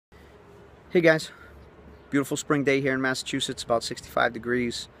Hey guys, beautiful spring day here in Massachusetts, about 65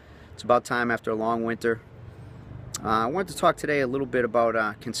 degrees. It's about time after a long winter. I wanted to talk today a little bit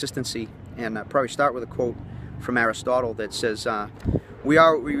about consistency and probably start with a quote from Aristotle that says, "We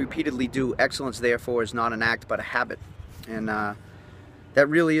are what we repeatedly do. Excellence, therefore, is not an act but a habit." And that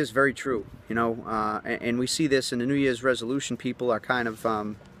really is very true, and we see this in the New Year's resolution. People are kind of,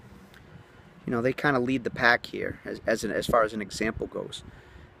 they kind of lead the pack here as far as an example goes.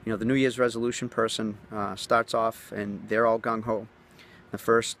 The New Year's resolution person starts off and they're all gung-ho. The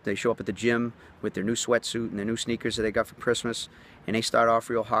first, they show up at the gym with their new sweatsuit and their new sneakers that they got for Christmas, and they start off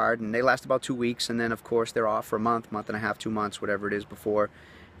real hard, and they last about 2 weeks, and then of course they're off for a month, month and a half, 2 months, whatever it is, before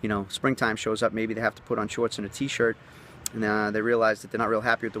springtime shows up. Maybe they have to put on shorts and a t-shirt, and they realize that they're not real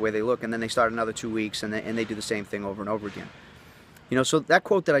happy with the way they look, and then they start another 2 weeks, and they do the same thing over and over again. So that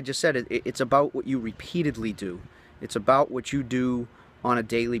quote that I just said, it's about what you repeatedly do. It's about what you do on a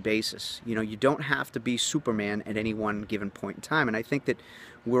daily basis. You don't have to be Superman at any one given point in time. And I think that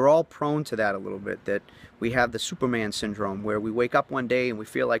we're all prone to that a little bit, that we have the Superman syndrome where we wake up one day and we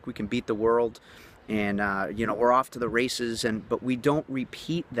feel like we can beat the world and we're off to the races, but we don't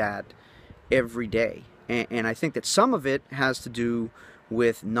repeat that every day. And I think that some of it has to do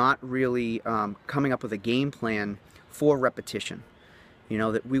with not really coming up with a game plan for repetition.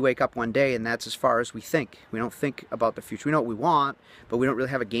 That we wake up one day and that's as far as we think. We don't think about the future. We know what we want, but we don't really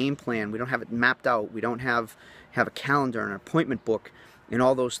have a game plan. We don't have it mapped out. We don't have a calendar and an appointment book and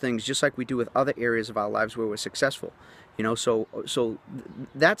all those things, just like we do with other areas of our lives where we're successful. So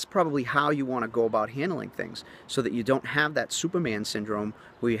that's probably how you want to go about handling things, so that you don't have that Superman syndrome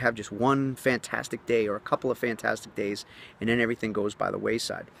where you have just one fantastic day or a couple of fantastic days and then everything goes by the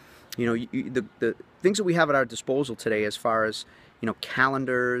wayside. The things that we have at our disposal today, as far as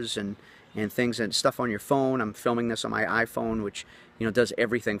calendars and things and stuff on your phone. I'm filming this on my iPhone, which does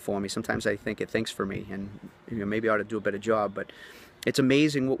everything for me. Sometimes I think it thinks for me, and maybe I ought to do a better job. But it's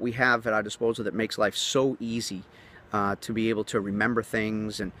amazing what we have at our disposal that makes life so easy to be able to remember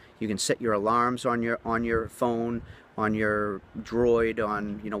things. And you can set your alarms on your phone, on your Droid,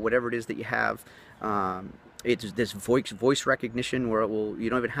 on whatever it is that you have. It's this voice recognition where you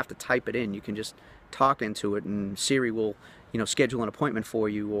don't even have to type it in. You can just talk into it, and Siri will schedule an appointment for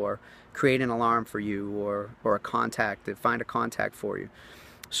you, or create an alarm for you, or a contact, find a contact for you.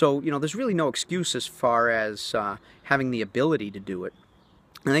 So there's really no excuse as far as having the ability to do it.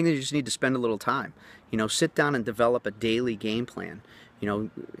 I think that you just need to spend a little time. Sit down and develop a daily game plan.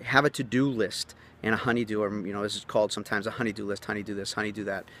 Have a to-do list and a honey-do, or as it's called sometimes, a honey-do list. Honey-do this, honey-do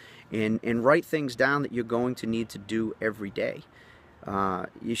that, and write things down that you're going to need to do every day.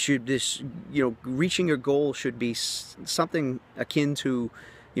 Reaching your goal should be something akin to,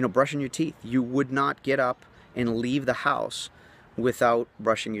 brushing your teeth. You would not get up and leave the house without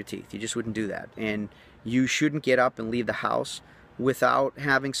brushing your teeth. You just wouldn't do that. And you shouldn't get up and leave the house without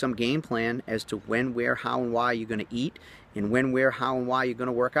having some game plan as to when, where, how, and why you're going to eat, and when, where, how, and why you're going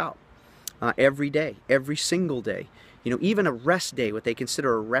to work out. Every day, every single day. Even a rest day, what they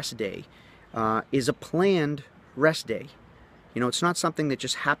consider a rest day, is a planned rest day. It's not something that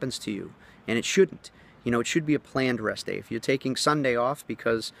just happens to you, and it shouldn't. It should be a planned rest day. If you're taking Sunday off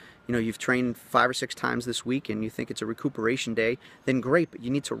because, you've trained 5 or 6 times this week and you think it's a recuperation day, then great, but you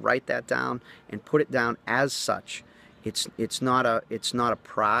need to write that down and put it down as such. It's not a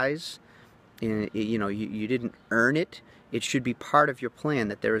prize. You didn't earn it. It should be part of your plan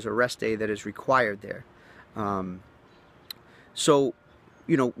that there is a rest day that is required there. So,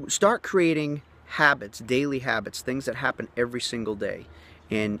 start creating habits, daily habits, things that happen every single day.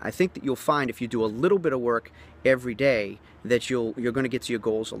 And I think that you'll find, if you do a little bit of work every day, that you're going to get to your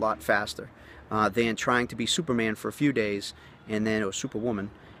goals a lot faster than trying to be Superman for a few days or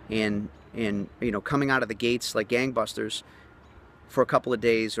Superwoman, and coming out of the gates like gangbusters for a couple of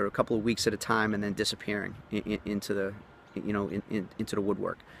days or a couple of weeks at a time, and then disappearing into the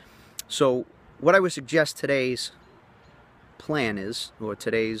woodwork. So what I would suggest today's plan is, or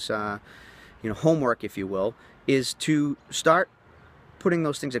today's homework, if you will, is to start putting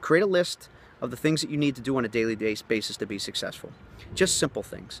those things, create a list of the things that you need to do on a daily basis to be successful. Just simple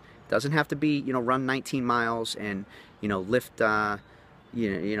things. It doesn't have to be, run 19 miles and, lift the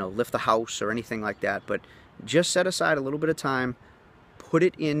house or anything like that, but just set aside a little bit of time, put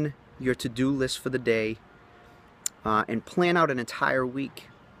it in your to-do list for the day, and plan out an entire week.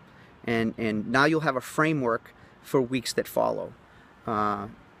 And now you'll have a framework for weeks that follow.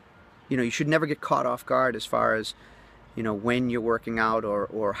 You should never get caught off guard as far as, when you're working out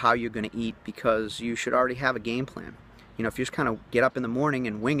or how you're going to eat, because you should already have a game plan. If you just kind of get up in the morning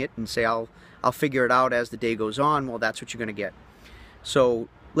and wing it and say, I'll figure it out as the day goes on, well, that's what you're going to get. So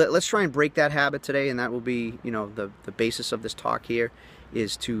let's try and break that habit today, and that will be, you know, the basis of this talk here,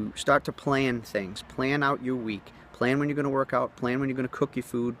 is to start to plan things. Plan out your week. Plan when you're going to work out. Plan when you're going to cook your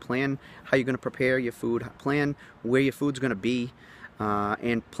food. Plan how you're going to prepare your food. Plan where your food's going to be,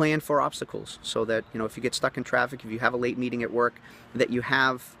 and plan for obstacles, so that, you know, if you get stuck in traffic, if you have a late meeting at work, that you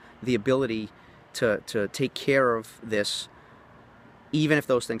have the ability to take care of this, even if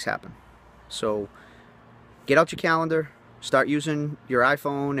those things happen. So get out your calendar. Start using your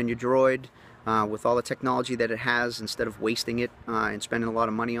iPhone and your Droid with all the technology that it has, instead of wasting it and spending a lot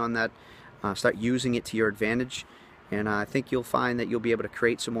of money on that. Start using it to your advantage, and I think you'll find that you'll be able to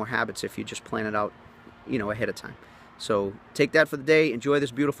create some more habits if you just plan it out, you know, ahead of time. So take that for the day. Enjoy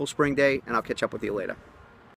this beautiful spring day, and I'll catch up with you later.